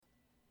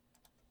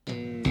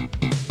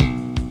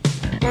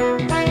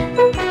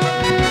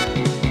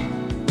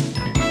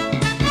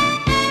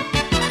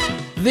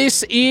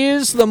This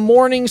is the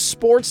Morning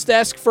Sports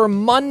Desk for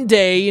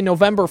Monday,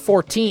 November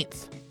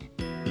 14th.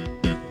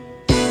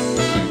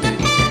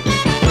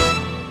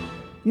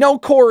 No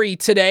Corey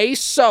today,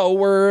 so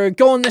we're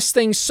going this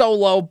thing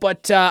solo,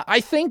 but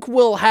I think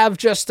we'll have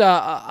just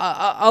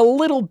a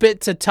little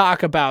bit to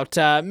talk about,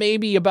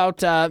 maybe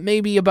about a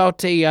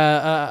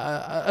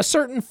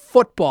certain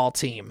football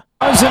team.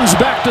 Cousins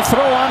back to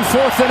throw on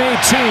 4th and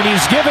 18.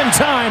 He's given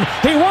time.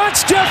 He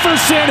wants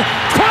Jefferson.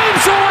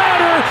 Climbs the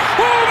ladder.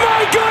 Oh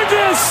my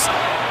goodness!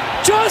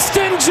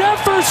 Justin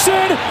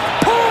Jefferson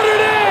pulled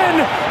it in.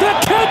 The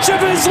catch of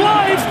his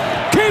life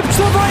keeps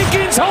the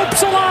Vikings'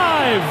 hopes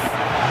alive.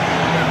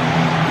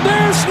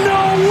 There's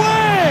no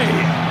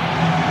way!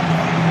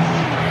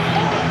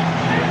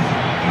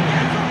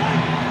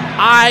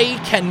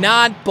 I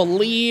cannot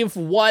believe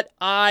what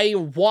I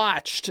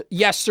watched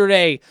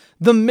yesterday.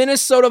 The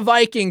Minnesota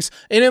Vikings,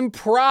 an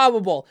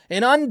improbable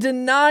and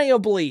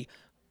undeniably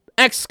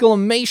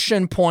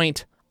exclamation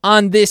point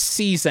on this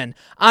season.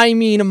 I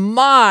mean,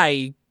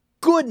 my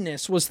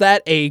goodness, was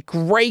that a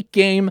great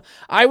game.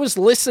 I was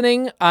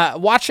listening, I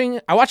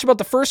watched about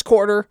the first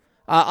quarter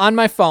on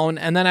my phone,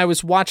 and then I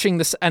was watching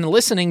this and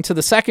listening to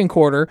the second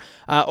quarter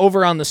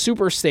over on the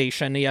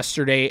Superstation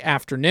yesterday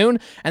afternoon,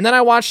 and then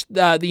I watched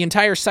the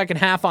entire second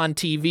half on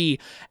TV,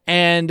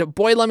 and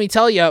boy, let me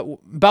tell you,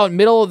 about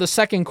middle of the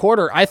second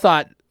quarter, I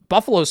thought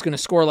Buffalo's going to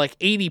score like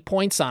 80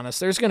 points on us.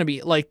 There's going to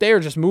be, like,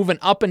 they're just moving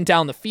up and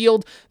down the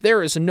field.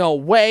 There is no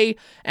way,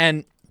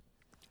 and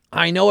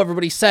I know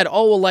everybody said,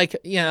 oh, well, like,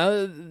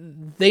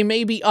 they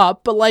may be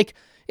up, but, like,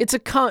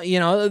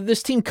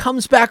 this team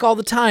comes back all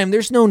the time.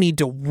 There's no need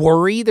to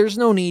worry. There's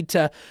no need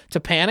to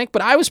panic.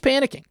 But I was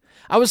panicking.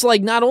 I was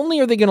like, not only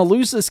are they going to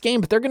lose this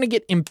game, but they're going to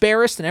get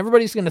embarrassed and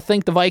everybody's going to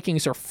think the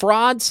Vikings are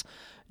frauds.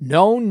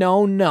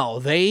 No.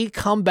 They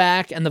come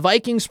back, and the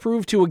Vikings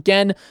prove to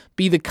again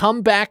be the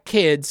comeback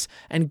kids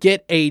and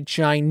get a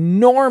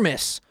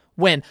ginormous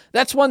win.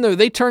 That's one, though.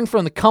 They turn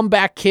from the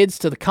comeback kids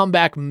to the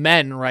comeback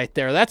men right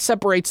there. That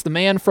separates the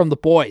man from the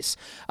boys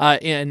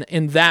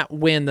in that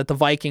win that the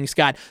Vikings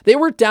got. They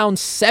were down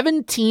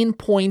 17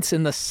 points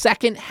in the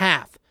second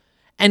half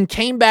and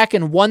came back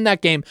and won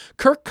that game.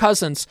 Kirk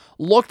Cousins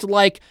looked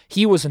like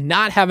he was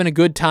not having a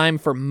good time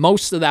for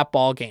most of that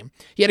ball game.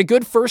 He had a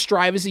good first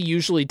drive, as he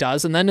usually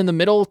does, and then in the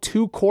middle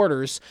 2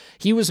 quarters,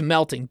 he was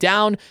melting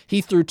down.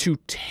 He threw 2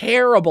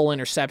 terrible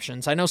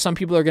interceptions. I know some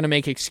people are going to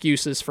make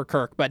excuses for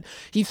Kirk, but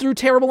he threw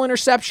terrible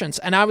interceptions,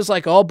 and I was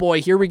like, oh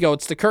boy, here we go.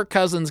 It's the Kirk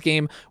Cousins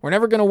game. We're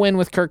never going to win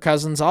with Kirk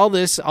Cousins, all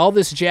this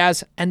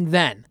jazz, and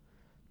then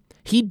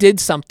he did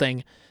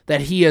something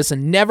that he has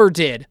never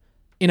did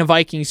in a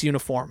Vikings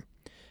uniform.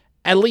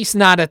 At least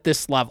not at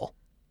this level.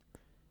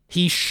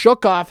 He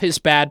shook off his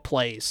bad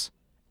plays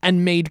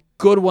and made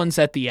good ones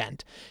at the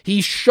end.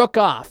 He shook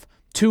off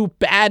 2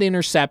 bad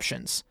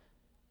interceptions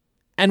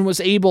and was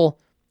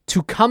able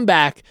to come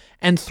back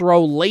and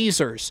throw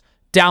lasers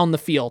down the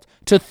field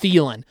to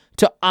Thielen,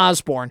 to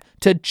Osborne,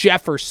 to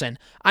Jefferson.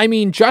 I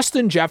mean,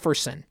 Justin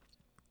Jefferson,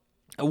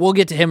 we'll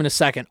get to him in a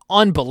second.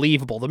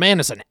 Unbelievable. The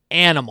man is an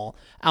animal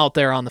out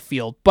there on the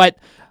field. But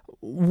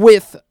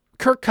with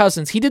Kirk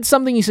Cousins, he did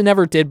something he's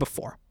never did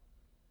before.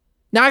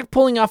 Not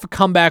pulling off a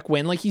comeback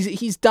win. Like,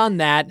 he's done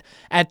that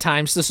at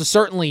times. This is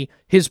certainly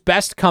his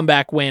best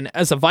comeback win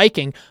as a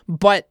Viking.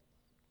 But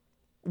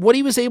what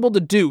he was able to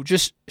do,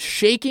 just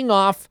shaking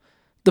off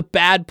the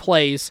bad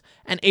plays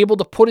and able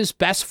to put his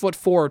best foot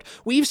forward.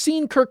 We've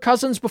seen Kirk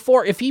Cousins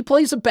before. If he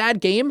plays a bad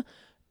game,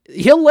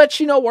 he'll let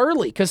you know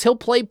early, because he'll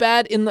play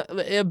bad in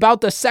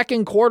about the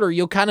second quarter.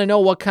 You'll kind of know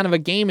what kind of a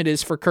game it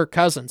is for Kirk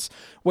Cousins,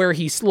 where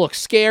he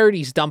looks scared,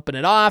 he's dumping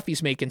it off,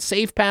 he's making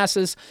safe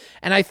passes,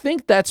 and I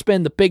think that's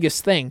been the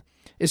biggest thing,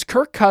 is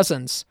Kirk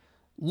Cousins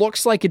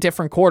looks like a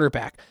different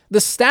quarterback. The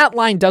stat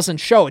line doesn't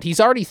show it. He's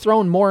already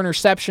thrown more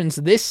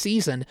interceptions this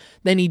season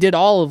than he did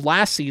all of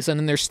last season,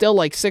 and there's still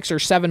like 6 or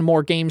 7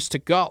 more games to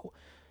go.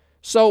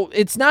 So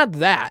it's not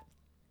that.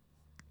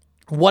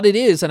 What it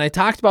is, and I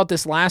talked about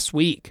this last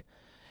week,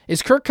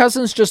 is Kirk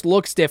Cousins just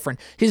looks different.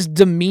 His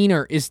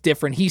demeanor is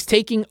different. He's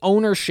taking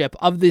ownership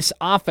of this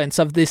offense,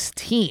 of this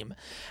team.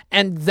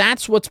 And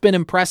that's what's been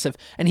impressive.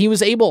 And he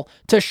was able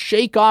to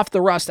shake off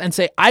the rust and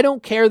say, I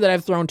don't care that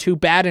I've thrown 2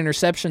 bad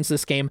interceptions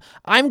this game.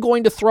 I'm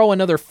going to throw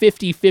another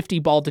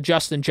 50-50 ball to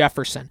Justin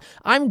Jefferson.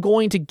 I'm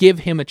going to give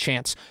him a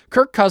chance.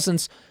 Kirk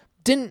Cousins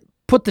didn't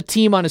put the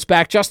team on his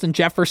back. Justin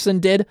Jefferson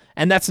did,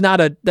 and that's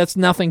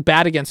nothing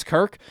bad against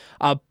Kirk.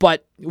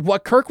 But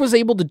what Kirk was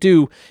able to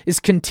do is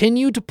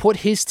continue to put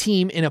his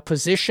team in a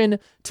position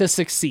to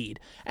succeed.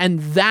 And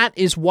that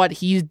is what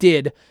he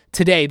did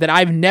today that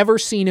I've never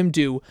seen him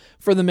do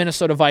for the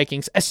Minnesota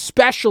Vikings,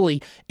 especially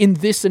in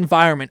this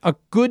environment. A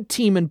good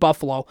team in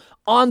Buffalo,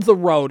 on the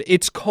road,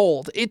 it's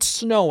cold, it's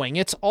snowing,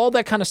 it's all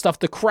that kind of stuff.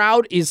 The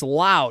crowd is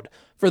loud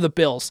for the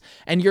Bills,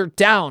 and you're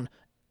down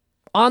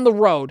on the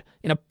road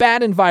in a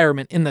bad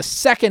environment in the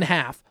second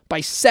half by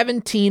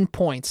 17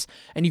 points,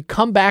 and you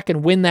come back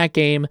and win that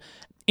game.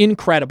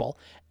 Incredible.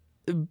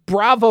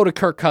 Bravo to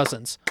Kirk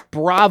Cousins.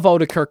 Bravo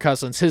to Kirk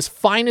Cousins. His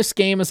finest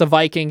game as a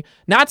Viking,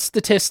 not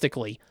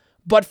statistically,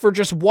 but for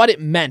just what it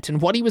meant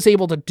and what he was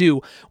able to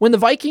do. When the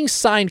Vikings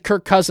signed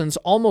Kirk Cousins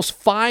almost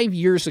 5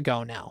 years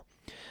ago now,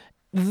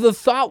 the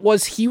thought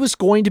was he was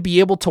going to be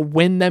able to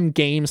win them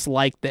games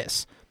like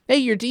this. Hey,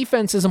 your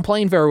defense isn't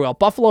playing very well.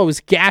 Buffalo is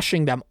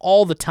gashing them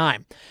all the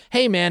time.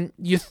 Hey, man,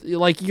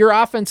 your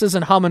offense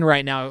isn't humming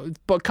right now.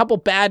 But a couple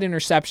bad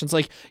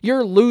interceptions.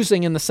 You're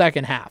losing in the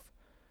second half.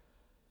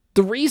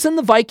 The reason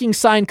the Vikings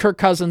signed Kirk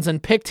Cousins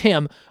and picked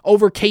him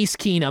over Case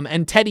Keenum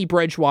and Teddy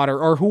Bridgewater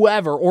or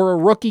whoever, or a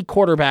rookie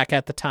quarterback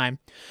at the time,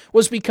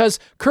 was because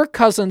Kirk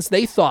Cousins,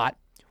 they thought,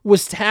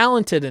 was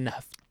talented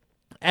enough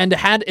and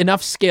had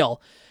enough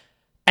skill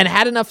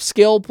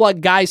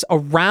but guys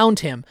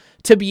around him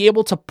to be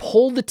able to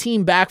pull the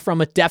team back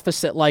from a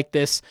deficit like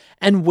this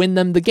and win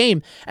them the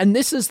game. And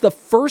this is the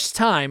first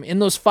time in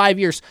those 5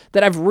 years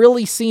that I've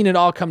really seen it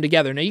all come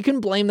together. Now, you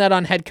can blame that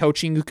on head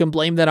coaching. You can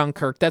blame that on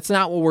Kirk. That's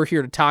not what we're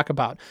here to talk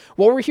about.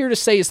 What we're here to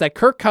say is that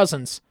Kirk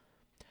Cousins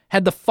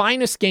had the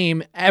finest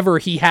game ever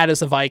he had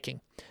as a Viking,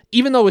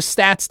 even though his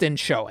stats didn't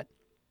show it.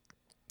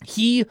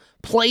 He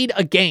played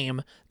a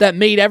game that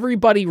made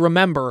everybody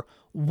remember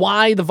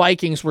why the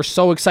Vikings were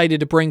so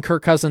excited to bring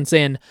Kirk Cousins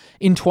in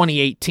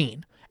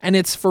 2018. And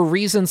it's for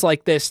reasons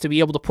like this, to be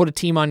able to put a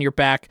team on your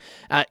back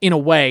in a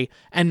way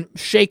and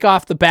shake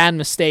off the bad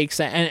mistakes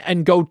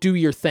and go do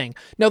your thing.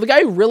 Now, the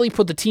guy who really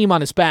put the team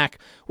on his back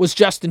was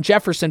Justin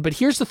Jefferson. But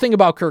here's the thing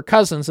about Kirk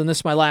Cousins, and this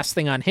is my last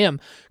thing on him.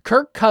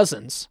 Kirk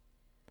Cousins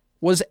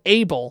was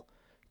able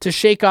to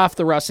shake off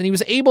the rust, and he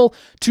was able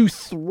to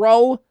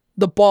throw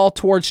the ball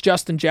towards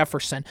Justin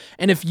Jefferson.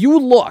 And if you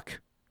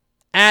look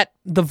at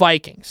the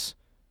Vikings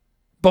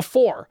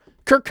before,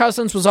 Kirk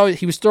Cousins was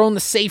throwing the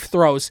safe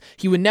throws.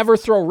 He would never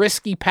throw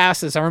risky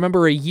passes. I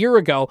remember a year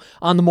ago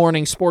on the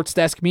morning sports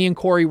desk, me and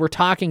Corey were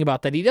talking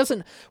about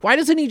that. Why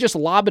doesn't he just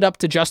lob it up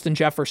to Justin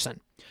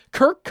Jefferson?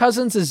 Kirk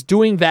Cousins is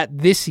doing that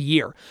this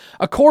year.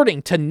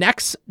 According to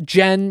Next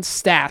Gen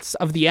Stats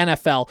of the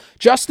NFL,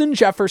 Justin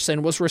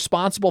Jefferson was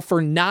responsible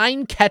for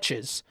 9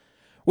 catches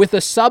with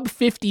a sub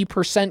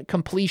 50%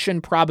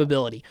 completion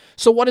probability.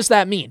 So what does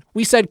that mean?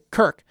 We said,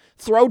 Kirk,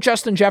 throw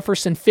Justin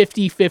Jefferson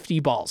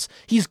 50-50 balls.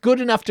 He's good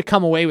enough to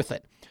come away with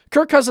it.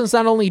 Kirk Cousins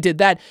not only did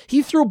that,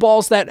 he threw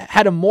balls that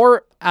had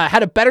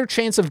a better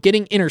chance of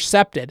getting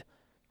intercepted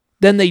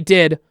than they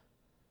did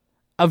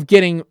of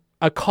getting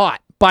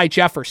caught by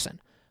Jefferson.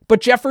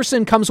 But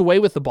Jefferson comes away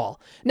with the ball.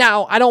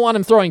 Now, I don't want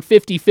him throwing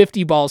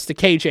 50-50 balls to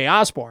KJ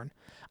Osborne.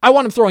 I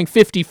want him throwing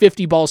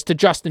 50-50 balls to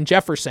Justin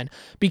Jefferson,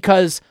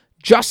 because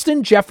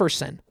Justin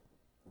Jefferson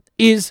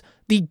is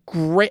the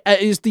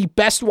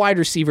best wide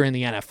receiver in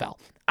the NFL.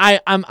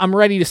 I'm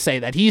ready to say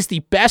that. He's the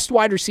best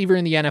wide receiver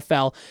in the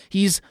NFL.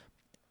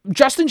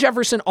 Justin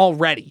Jefferson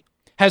already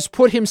has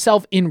put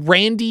himself in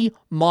Randy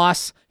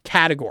Moss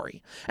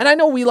category. And I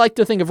know we like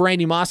to think of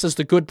Randy Moss as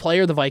the good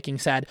player the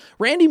Vikings had.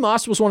 Randy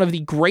Moss was one of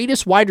the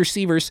greatest wide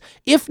receivers,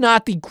 if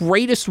not the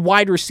greatest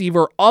wide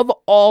receiver of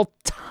all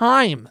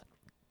time.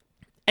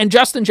 And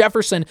Justin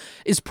Jefferson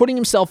is putting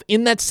himself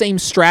in that same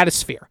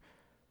stratosphere.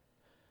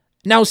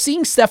 Now,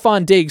 seeing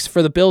Stephon Diggs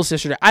for the Bills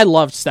yesterday, I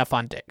loved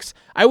Stephon Diggs.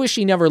 I wish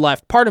he never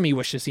left. Part of me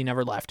wishes he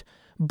never left.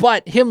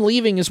 But him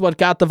leaving is what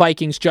got the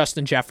Vikings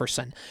Justin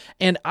Jefferson.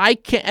 And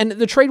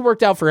the trade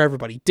worked out for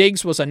everybody.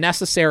 Diggs was a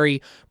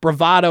necessary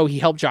bravado. He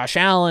helped Josh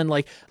Allen.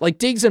 Like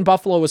Diggs in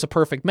Buffalo was a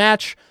perfect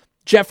match.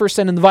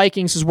 Jefferson and the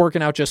Vikings is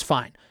working out just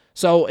fine.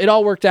 So it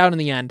all worked out in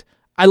the end.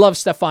 I love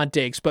Stephon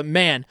Diggs, but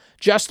man,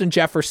 Justin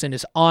Jefferson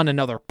is on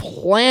another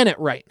planet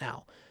right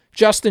now.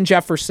 Justin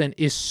Jefferson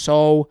is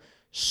so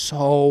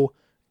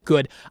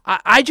good.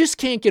 I just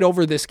can't get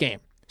over this game.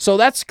 So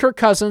that's Kirk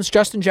Cousins.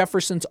 Justin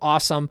Jefferson's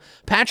awesome.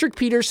 Patrick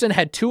Peterson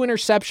had 2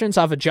 interceptions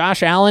off of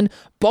Josh Allen,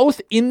 both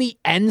in the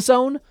end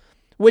zone,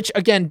 which,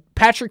 again,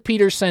 Patrick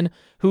Peterson,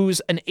 who's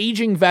an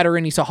aging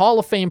veteran, he's a Hall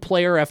of Fame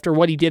player after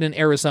what he did in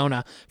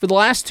Arizona. For the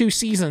last 2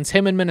 seasons,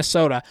 him in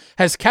Minnesota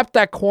has kept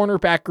that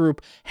cornerback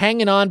group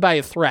hanging on by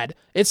a thread.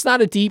 It's not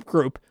a deep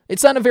group.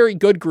 It's not a very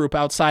good group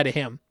outside of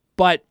him,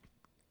 but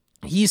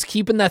he's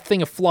keeping that thing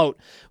afloat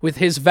with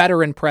his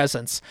veteran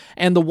presence.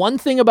 And the one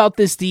thing about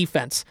this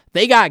defense,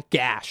 they got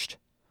gashed.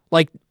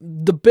 Like,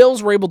 the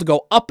Bills were able to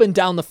go up and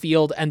down the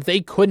field, and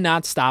they could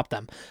not stop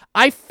them.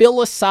 I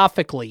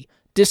philosophically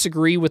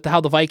disagree with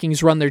how the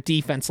Vikings run their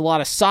defense. A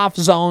lot of soft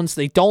zones.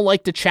 They don't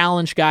like to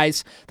challenge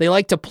guys. They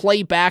like to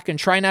play back and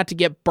try not to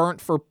get burnt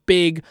for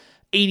big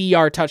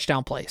 80-yard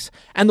touchdown plays.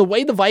 And the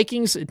way the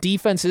Vikings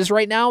defense is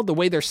right now, the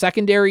way their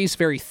secondary is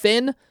very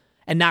thin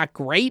and not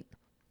great,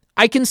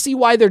 I can see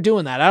why they're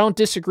doing that. I don't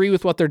disagree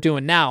with what they're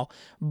doing now,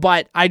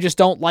 but I just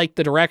don't like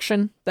the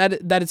direction that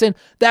it's in.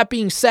 That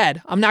being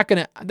said,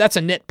 that's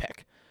a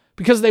nitpick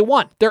because they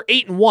won. They're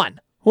 8-1.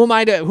 Who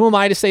am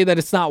I to say that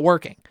it's not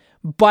working?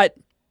 But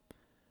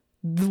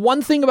the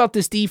one thing about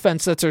this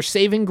defense that's their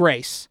saving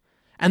grace,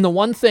 and the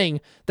one thing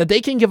that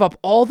they can give up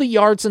all the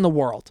yards in the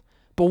world,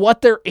 but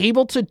what they're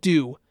able to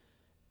do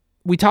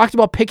we talked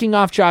about picking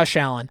off Josh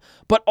Allen,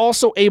 but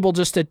also able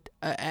just to,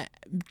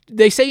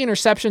 they say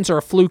interceptions are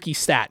a fluky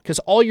stat because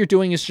all you're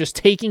doing is just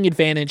taking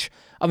advantage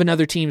of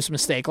another team's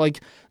mistake.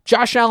 Like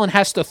Josh Allen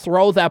has to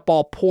throw that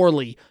ball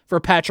poorly for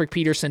Patrick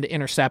Peterson to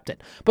intercept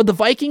it. But the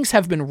Vikings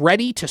have been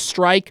ready to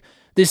strike.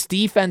 This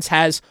defense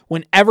has,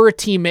 whenever a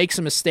team makes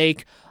a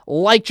mistake,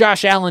 like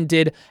Josh Allen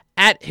did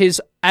at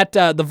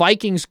the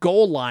Vikings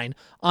goal line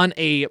on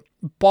a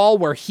ball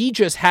where he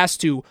just has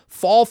to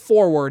fall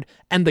forward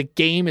and the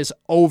game is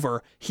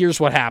over. Here's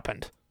what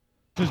happened.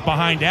 Was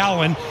behind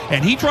Allen,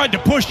 and he tried to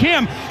push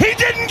him. He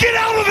didn't get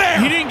out of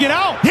there. He didn't get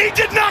out. He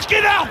did not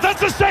get out.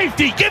 That's a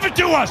safety. Give it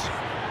to us.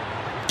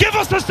 Give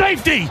us a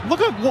safety.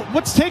 Look at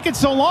what's taking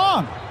so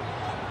long.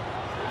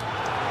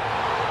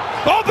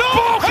 Oh, the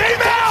ball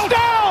came out.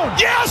 Down.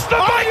 Yes, the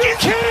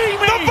Vikings.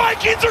 The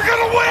Vikings are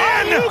going to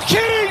win. Are you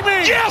kidding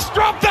me? Yes,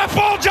 drop that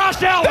ball,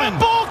 Josh Allen. That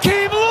ball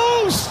came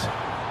loose.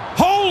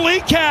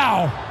 Holy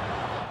cow.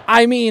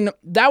 I mean,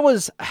 that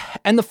was,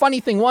 and the funny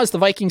thing was the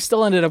Vikings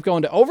still ended up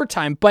going to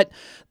overtime, but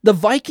the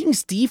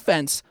Vikings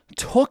defense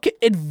took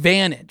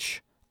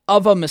advantage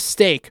of a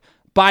mistake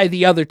by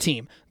the other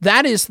team.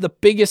 That is the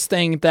biggest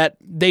thing that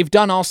they've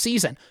done all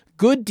season.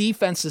 Good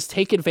defenses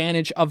take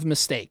advantage of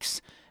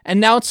mistakes.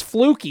 And now it's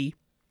fluky.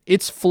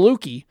 It's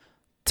fluky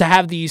to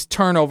have these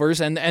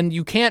turnovers, and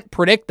you can't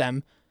predict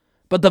them.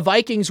 But the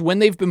Vikings, when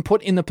they've been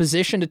put in the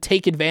position to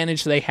take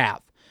advantage, they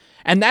have.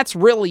 And that's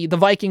really the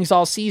Vikings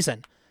all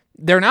season.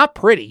 They're not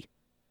pretty,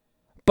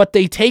 but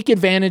they take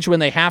advantage when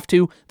they have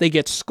to. They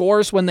get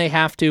scores when they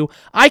have to.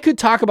 I could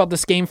talk about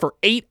this game for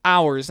 8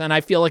 hours, and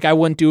I feel like I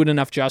wouldn't do it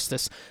enough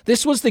justice.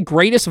 This was the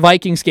greatest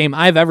Vikings game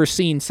I've ever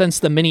seen since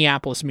the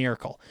Minneapolis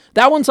Miracle.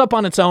 That one's up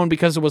on its own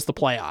because it was the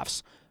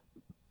playoffs.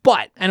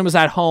 And it was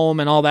at home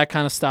and all that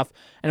kind of stuff,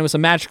 and it was a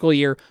magical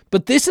year.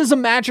 But this is a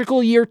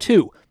magical year,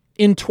 too,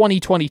 in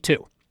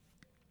 2022.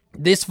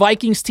 This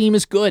Vikings team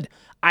is good.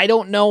 I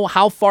don't know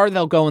how far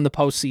they'll go in the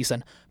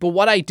postseason, but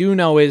what I do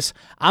know is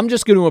I'm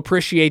just going to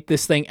appreciate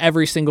this thing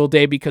every single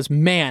day because,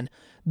 man,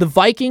 the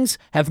Vikings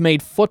have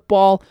made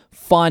football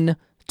fun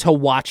to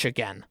watch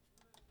again.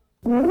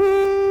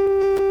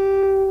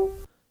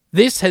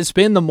 This has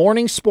been the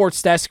Morning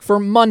Sports Desk for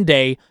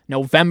Monday,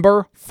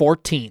 November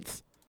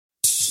 14th.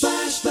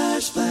 Splash,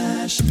 splash,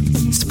 splash.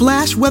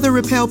 Splash Weather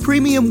Repel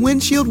Premium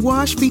Windshield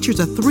Wash features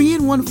a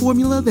 3-in-1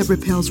 formula that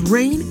repels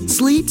rain,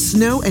 sleet,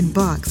 snow, and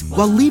bugs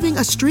while leaving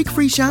a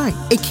streak-free shine.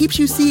 It keeps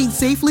you seeing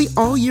safely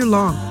all year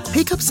long.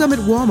 Pick up some at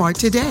Walmart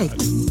today.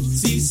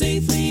 See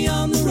safely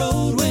on the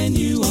road when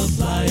you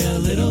apply a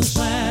little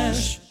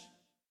splash.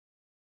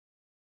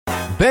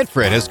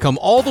 Betfred has come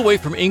all the way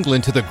from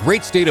England to the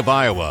great state of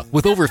Iowa.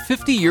 With over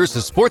 50 years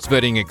of sports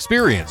betting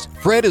experience,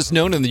 Fred is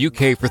known in the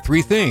UK for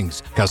three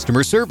things: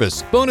 customer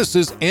service,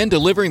 bonuses, and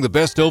delivering the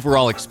best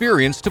overall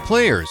experience to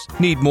players.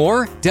 Need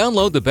more?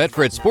 Download the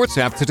Betfred Sports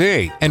app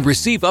today and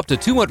receive up to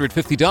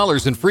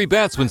 $250 in free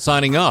bets when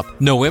signing up.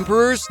 No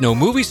emperors, no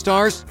movie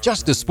stars,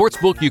 just a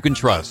sportsbook you can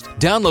trust.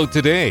 Download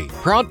today.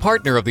 Proud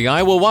partner of the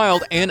Iowa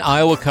Wild and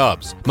Iowa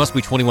Cubs. Must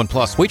be 21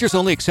 plus. Wagers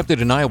only accepted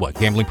in Iowa.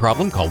 Gambling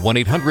problem? Call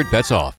 1-800-BETS-OFF.